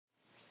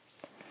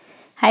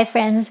Hi,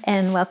 friends,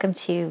 and welcome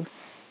to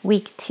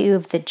week 2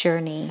 of the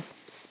journey.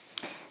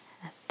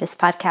 This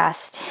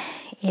podcast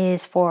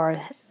is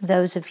for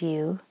those of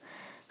you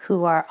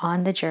who are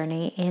on the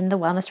journey in the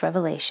Wellness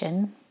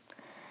Revelation,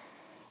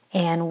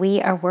 and we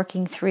are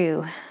working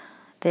through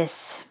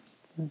this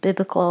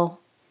biblical,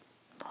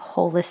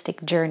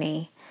 holistic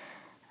journey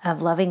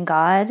of loving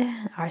God,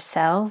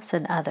 ourselves,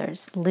 and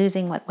others,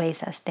 losing what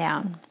weighs us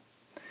down.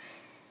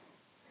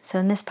 So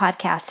in this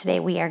podcast today,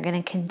 we are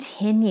going to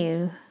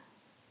continue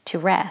to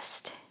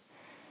rest.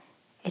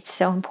 It's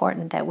so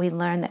important that we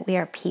learn that we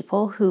are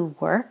people who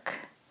work,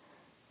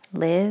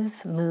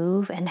 live,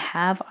 move, and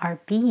have our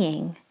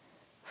being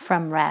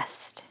from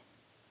rest.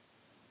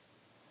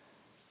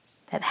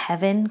 That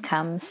heaven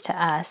comes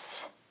to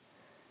us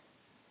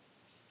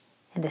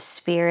in the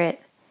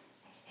spirit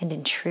and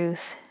in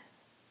truth,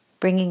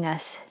 bringing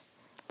us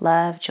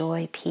love,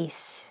 joy,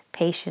 peace,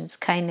 patience,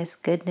 kindness,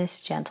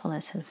 goodness,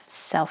 gentleness, and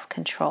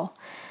self-control,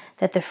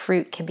 that the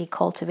fruit can be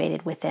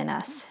cultivated within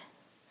us.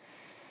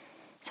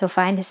 So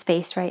find a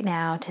space right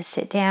now to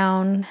sit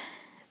down.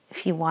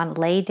 If you want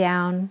to lay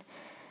down,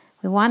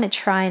 we want to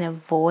try and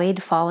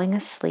avoid falling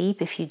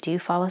asleep. If you do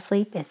fall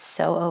asleep, it's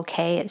so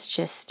okay. It's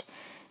just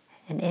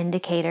an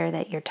indicator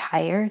that you're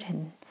tired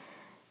and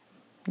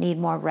need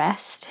more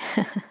rest.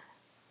 But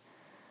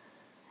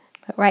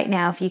right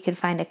now, if you can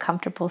find a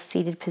comfortable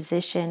seated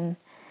position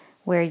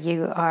where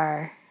you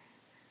are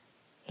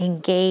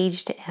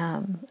engaged,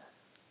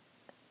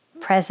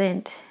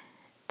 present,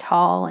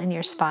 tall in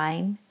your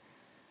spine,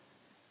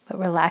 but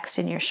relaxed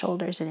in your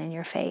shoulders and in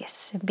your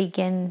face. And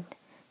begin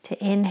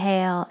to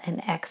inhale and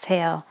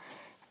exhale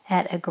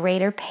at a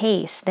greater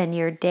pace than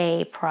your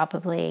day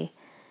probably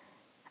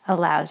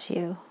allows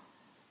you,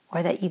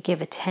 or that you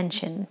give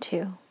attention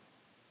to.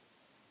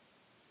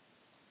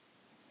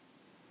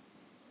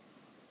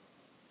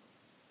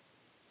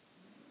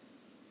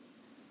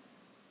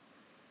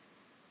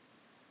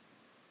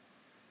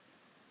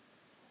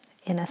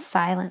 In a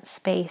silent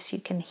space, you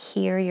can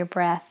hear your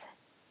breath.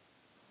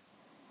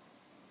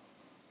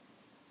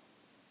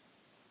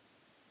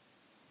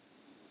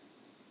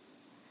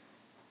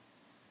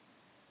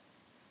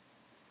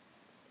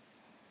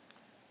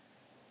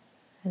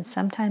 And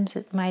sometimes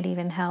it might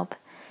even help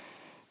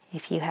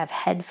if you have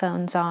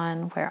headphones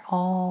on where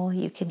all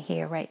you can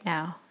hear right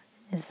now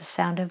is the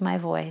sound of my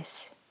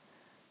voice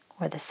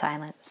or the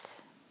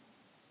silence.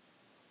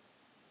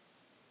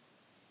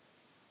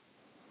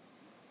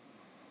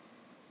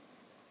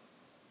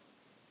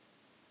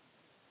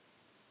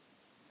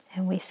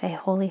 And we say,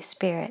 Holy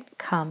Spirit,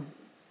 come.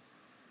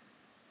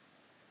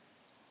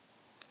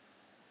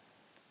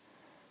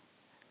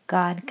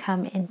 God,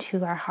 come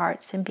into our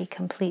hearts and be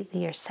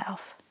completely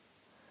yourself.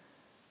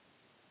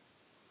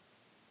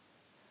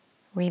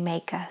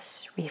 Remake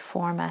us,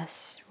 reform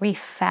us,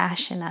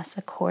 refashion us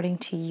according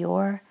to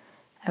your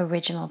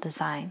original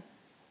design.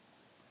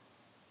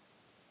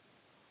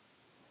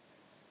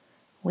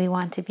 We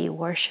want to be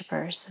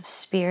worshipers of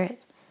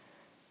spirit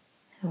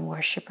and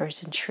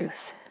worshipers in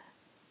truth,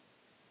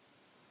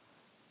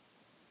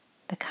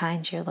 the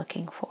kind you're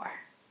looking for.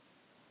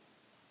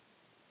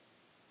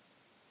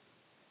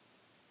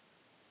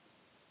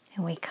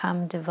 And we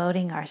come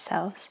devoting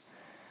ourselves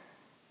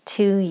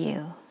to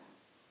you.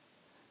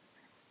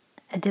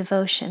 A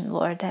devotion,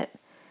 Lord, that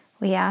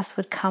we ask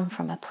would come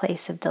from a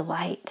place of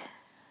delight,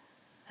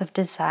 of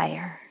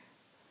desire,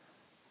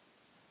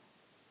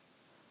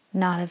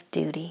 not of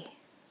duty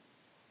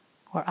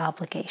or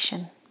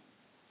obligation.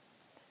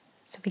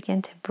 So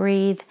begin to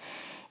breathe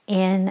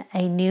in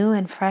a new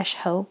and fresh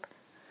hope.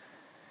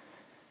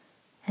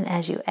 And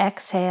as you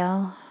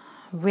exhale,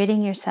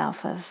 ridding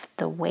yourself of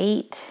the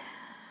weight,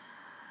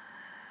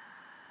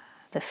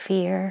 the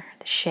fear,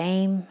 the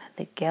shame,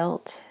 the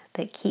guilt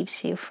that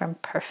keeps you from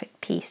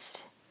perfect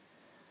peace,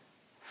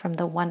 from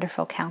the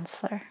wonderful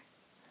counselor,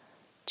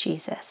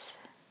 Jesus.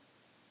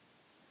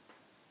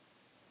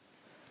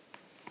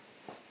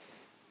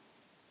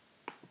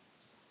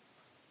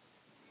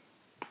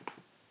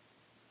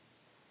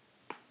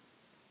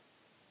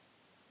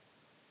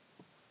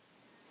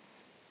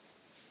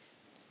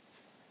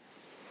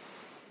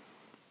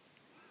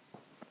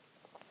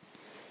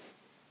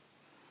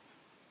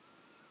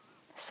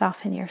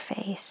 Soften your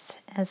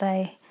face. As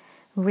I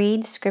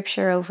read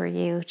scripture over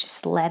you,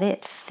 just let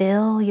it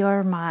fill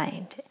your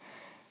mind.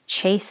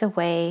 Chase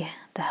away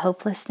the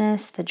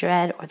hopelessness, the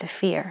dread, or the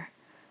fear.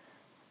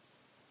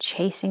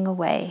 Chasing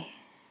away,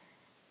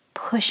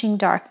 pushing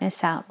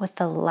darkness out with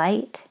the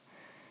light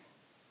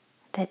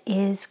that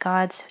is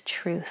God's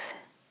truth,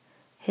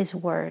 His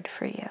word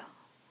for you.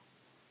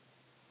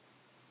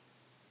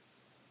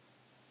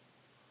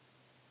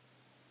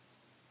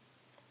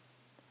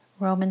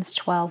 Romans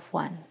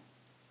 12:1.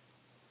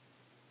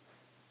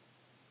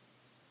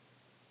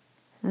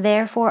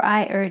 Therefore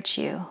I urge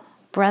you,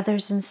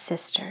 brothers and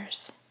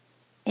sisters,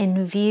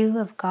 in view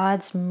of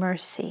God's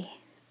mercy,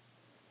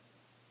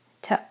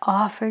 to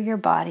offer your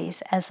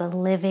bodies as a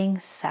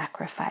living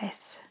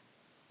sacrifice,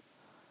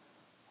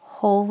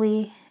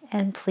 holy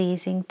and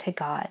pleasing to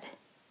God.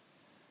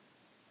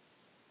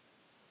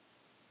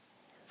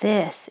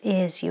 This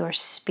is your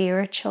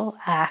spiritual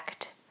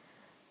act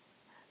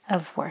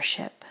of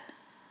worship.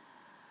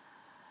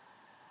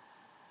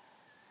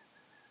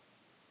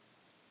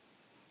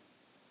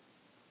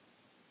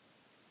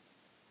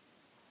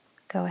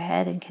 Go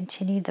ahead and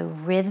continue the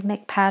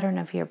rhythmic pattern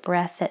of your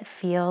breath that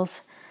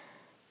feels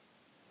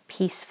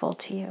peaceful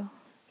to you,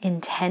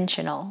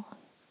 intentional,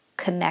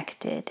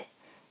 connected,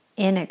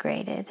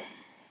 integrated.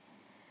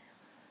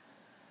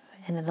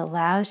 And it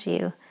allows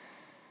you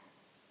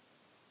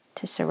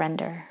to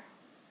surrender.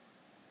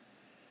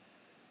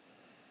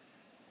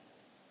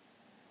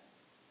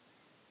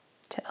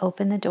 To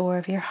open the door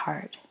of your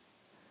heart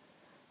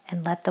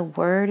and let the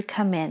word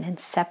come in and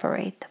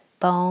separate the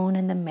bone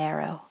and the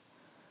marrow,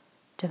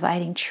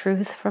 dividing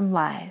truth from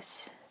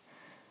lies,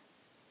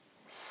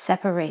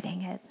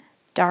 separating it,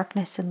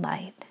 darkness and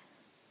light,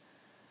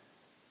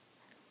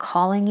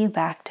 calling you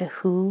back to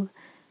who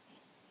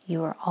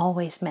you are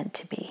always meant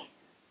to be,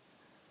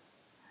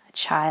 a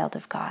child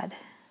of God,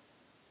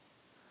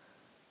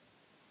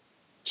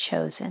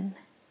 chosen,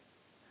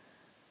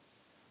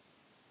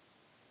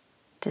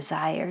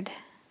 desired,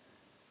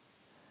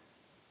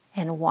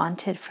 and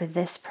wanted for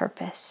this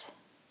purpose,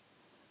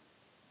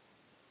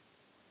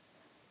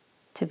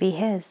 to be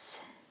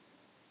His.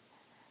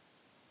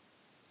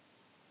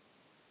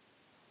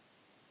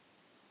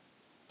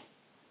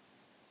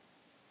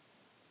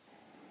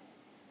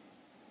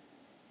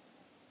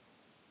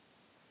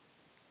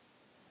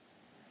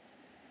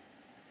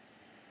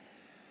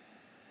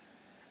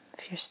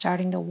 If you're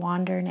starting to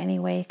wander in any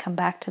way, come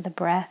back to the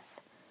breath.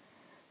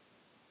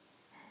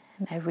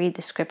 And I read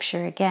the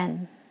scripture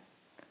again.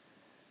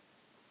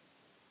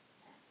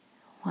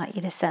 I want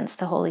you to sense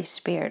the Holy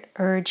Spirit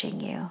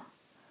urging you,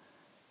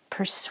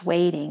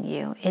 persuading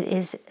you. It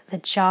is the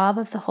job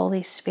of the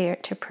Holy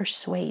Spirit to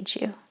persuade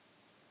you,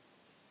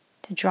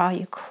 to draw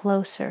you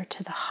closer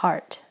to the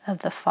heart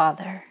of the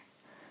Father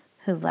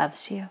who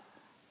loves you.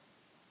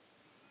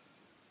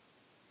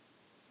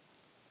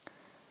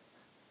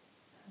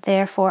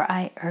 Therefore,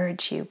 I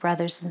urge you,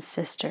 brothers and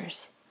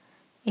sisters,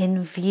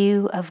 in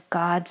view of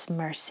God's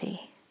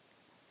mercy,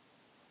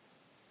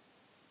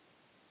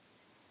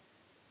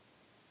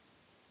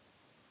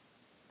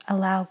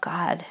 allow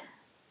God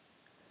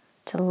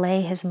to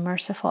lay His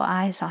merciful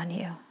eyes on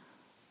you.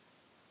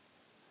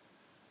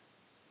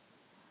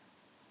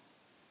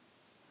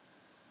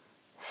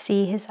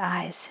 See His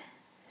eyes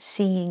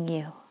seeing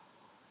you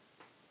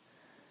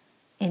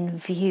in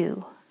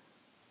view.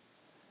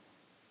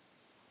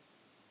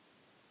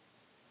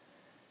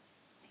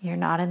 You're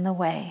not in the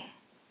way.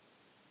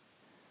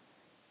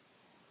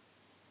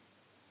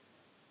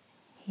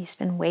 He's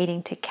been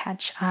waiting to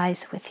catch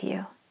eyes with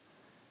you,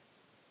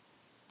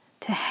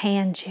 to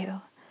hand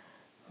you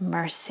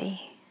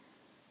mercy.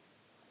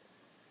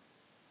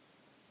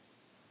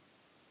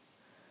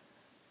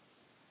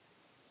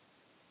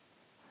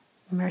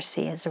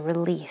 Mercy is a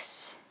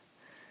release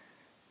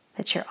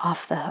that you're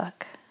off the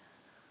hook.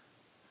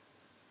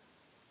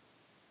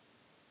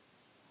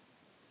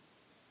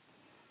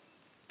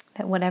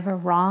 That whatever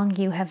wrong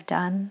you have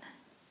done,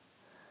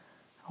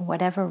 or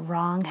whatever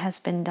wrong has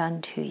been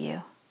done to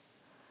you,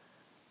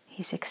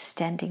 He's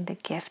extending the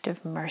gift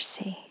of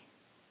mercy.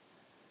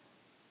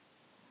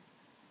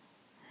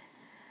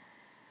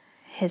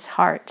 His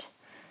heart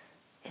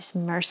is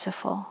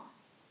merciful.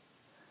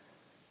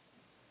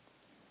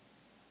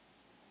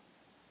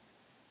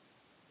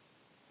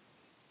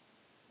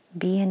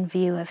 Be in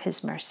view of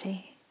His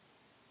mercy.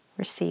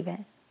 Receive it.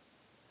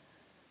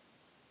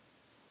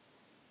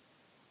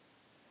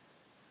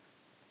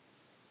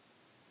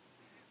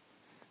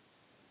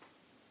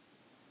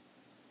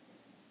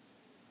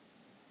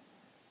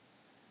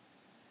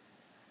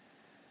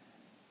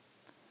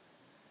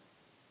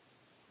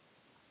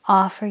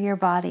 Offer your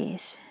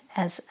bodies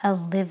as a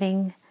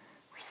living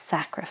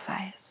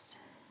sacrifice.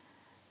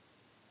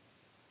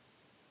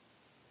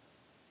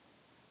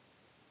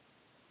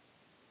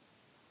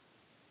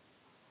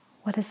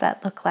 What does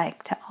that look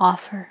like to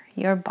offer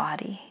your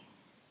body?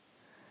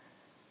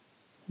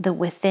 The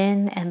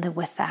within and the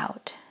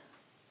without.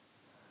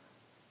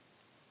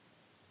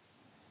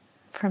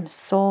 From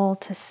soul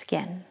to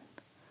skin.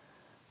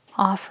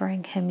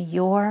 Offering Him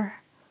your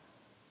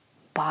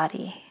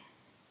body,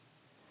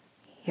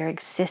 your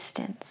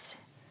existence,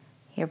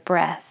 your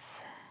breath,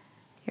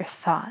 your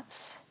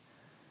thoughts,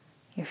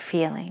 your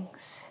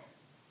feelings,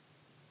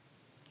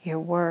 your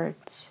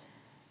words,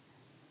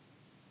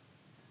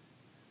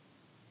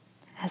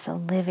 as a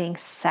living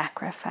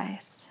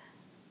sacrifice.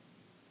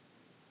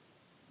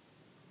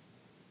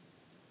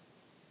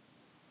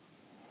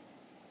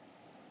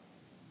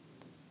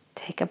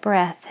 Take a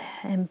breath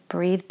and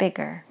breathe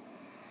bigger.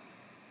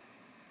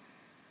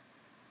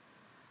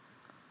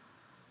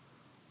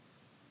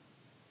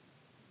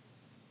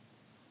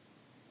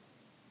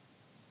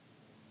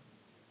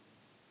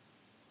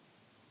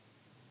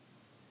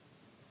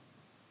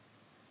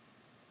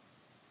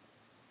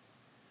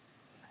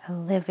 A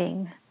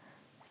living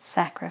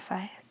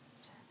sacrifice.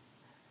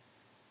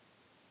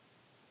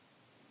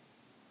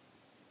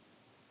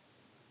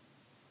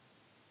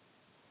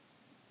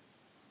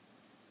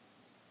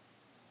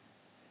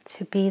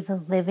 to be the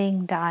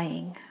living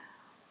dying,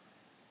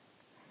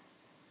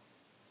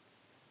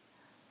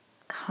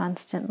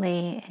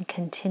 constantly and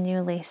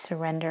continually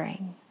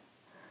surrendering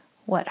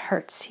what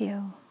hurts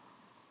you,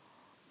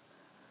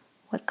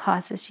 what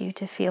causes you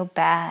to feel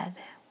bad,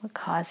 what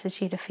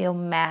causes you to feel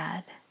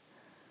mad,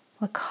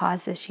 what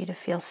causes you to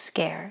feel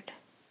scared,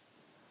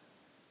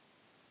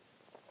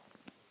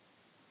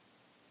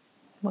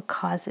 what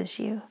causes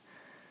you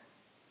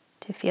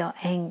to feel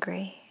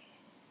angry.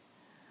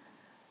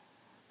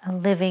 A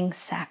living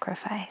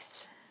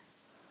sacrifice,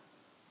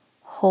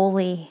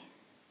 holy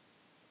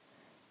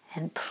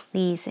and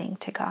pleasing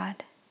to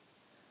God.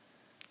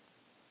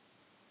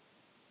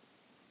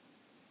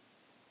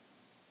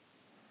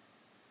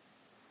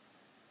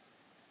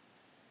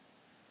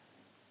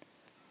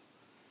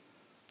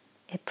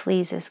 It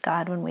pleases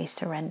God when we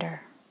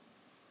surrender.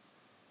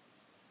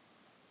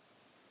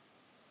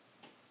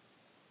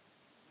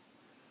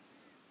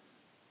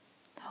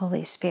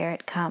 Holy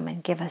Spirit, come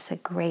and give us a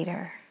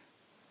greater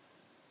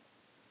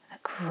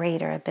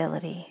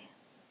ability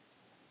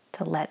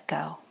to let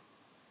go.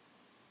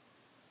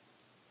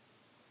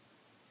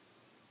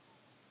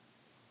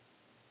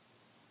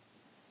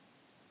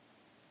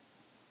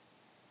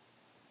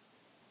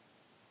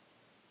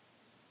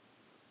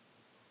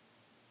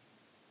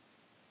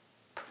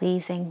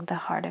 Pleasing the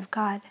heart of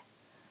God.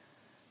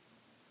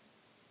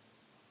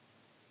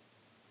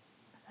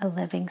 A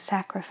living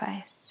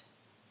sacrifice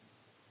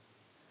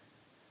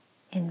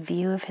in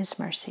view of His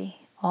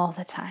mercy all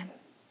the time.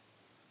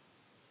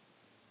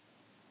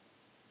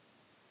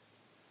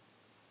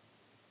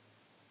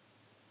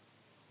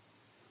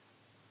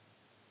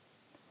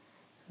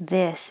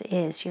 This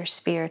is your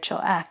spiritual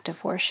act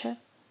of worship.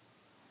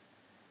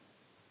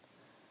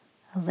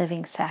 A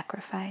living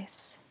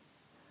sacrifice,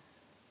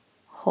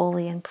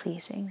 holy and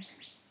pleasing.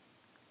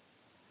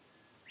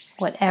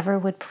 Whatever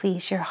would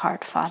please your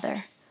heart,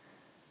 Father,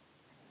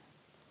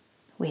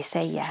 we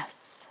say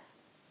yes.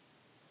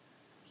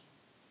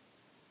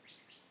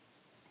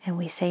 And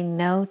we say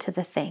no to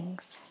the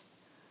things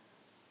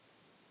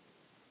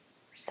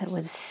that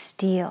would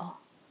steal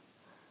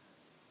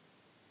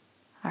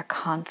our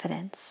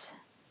confidence,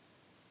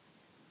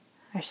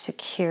 our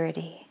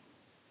security,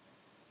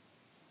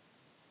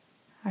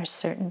 our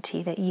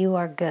certainty that you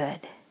are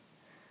good.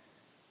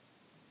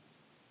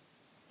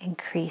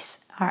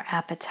 Increase our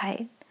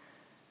appetite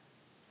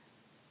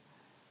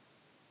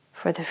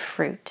for the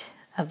fruit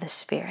of the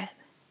Spirit,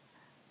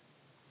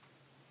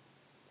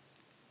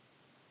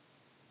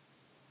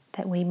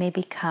 that we may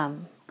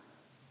become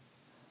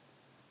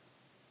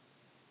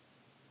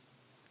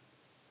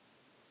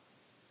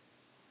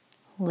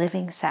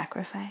living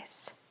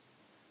sacrifice,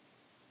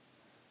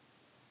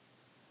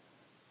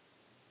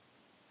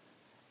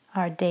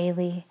 our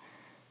daily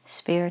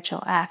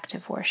spiritual act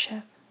of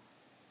worship.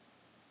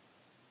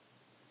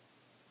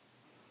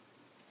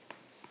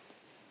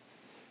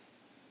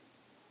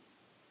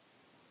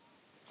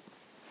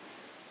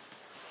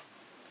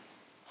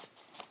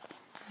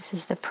 This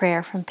is the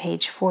prayer from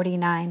page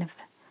 49 of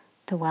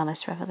the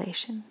Wellness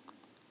Revelation.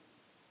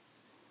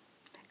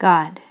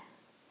 God,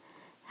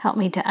 help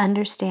me to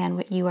understand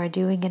what you are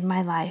doing in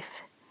my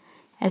life.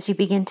 As you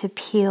begin to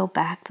peel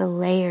back the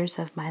layers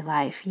of my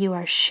life, you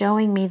are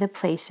showing me the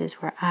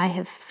places where I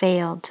have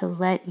failed to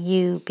let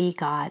you be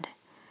God,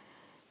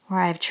 where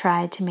I have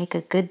tried to make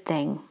a good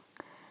thing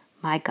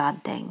my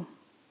God thing.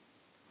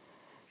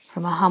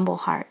 From a humble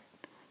heart,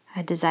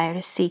 I desire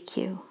to seek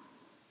you.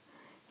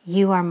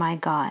 You are my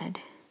God.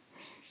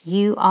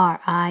 You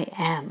are I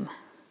am.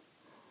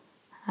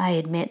 I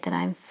admit that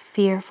I'm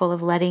fearful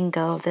of letting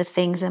go of the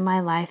things in my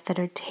life that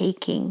are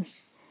taking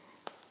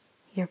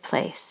your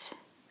place.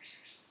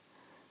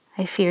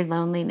 I fear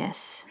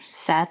loneliness,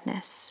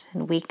 sadness,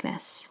 and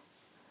weakness.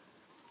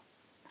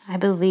 I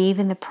believe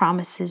in the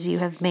promises you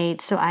have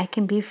made so I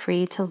can be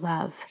free to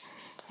love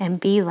and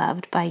be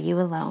loved by you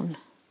alone.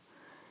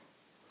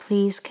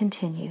 Please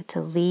continue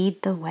to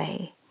lead the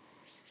way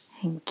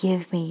and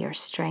give me your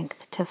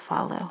strength to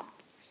follow.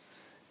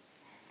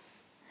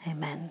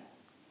 Amen.